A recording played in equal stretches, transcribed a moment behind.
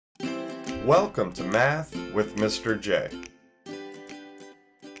Welcome to Math with Mr. J.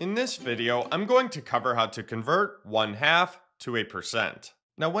 In this video, I'm going to cover how to convert 1/2 to a percent.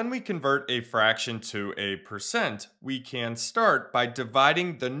 Now, when we convert a fraction to a percent, we can start by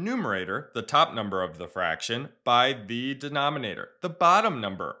dividing the numerator, the top number of the fraction, by the denominator, the bottom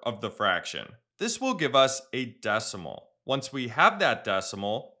number of the fraction. This will give us a decimal. Once we have that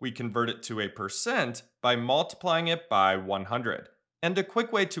decimal, we convert it to a percent by multiplying it by 100. And a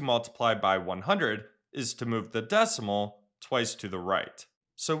quick way to multiply by 100 is to move the decimal twice to the right.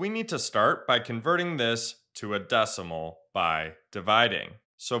 So we need to start by converting this to a decimal by dividing.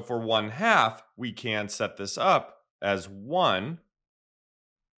 So for 1/2, we can set this up as 1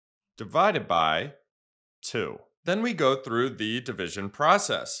 divided by 2. Then we go through the division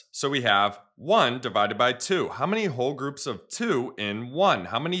process. So we have 1 divided by 2. How many whole groups of 2 in 1?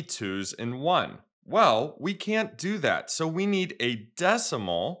 How many 2's in 1? Well, we can't do that. So we need a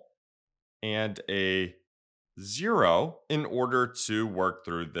decimal and a 0 in order to work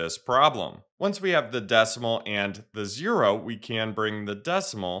through this problem. Once we have the decimal and the 0, we can bring the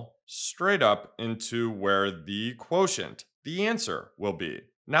decimal straight up into where the quotient, the answer, will be.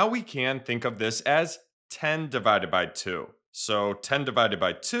 Now we can think of this as 10 divided by 2. So 10 divided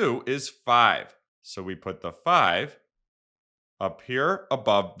by 2 is 5. So we put the 5 up here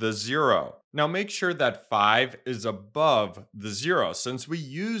above the 0. Now make sure that 5 is above the 0 since we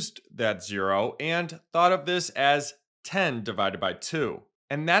used that 0 and thought of this as 10 divided by 2.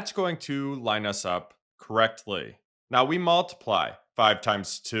 And that's going to line us up correctly. Now we multiply. 5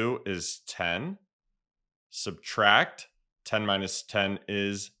 times 2 is 10. Subtract. 10 minus 10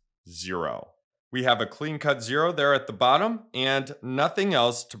 is 0. We have a clean-cut 0 there at the bottom and nothing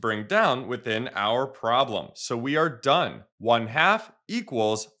else to bring down within our problem. So we are done. 1/2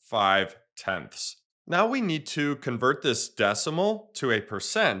 equals 5/10. Now we need to convert this decimal to a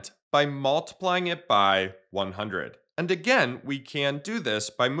percent by multiplying it by 100. And again, we can do this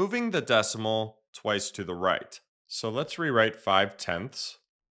by moving the decimal twice to the right. So let's rewrite 5/10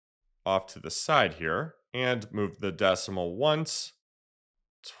 off to the side here and move the decimal once,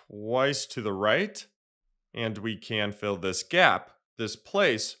 twice to the right, and we can fill this gap, this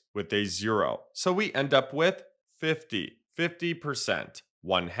place, with a 0. So we end up with 50%.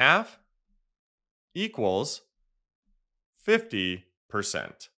 1/2 equals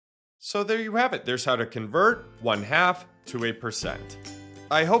 50%. So there you have it. There's how to convert 1/2 to a percent.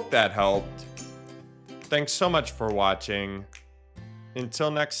 I hope that helped. Thanks so much for watching.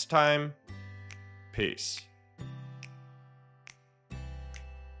 Until next time, peace.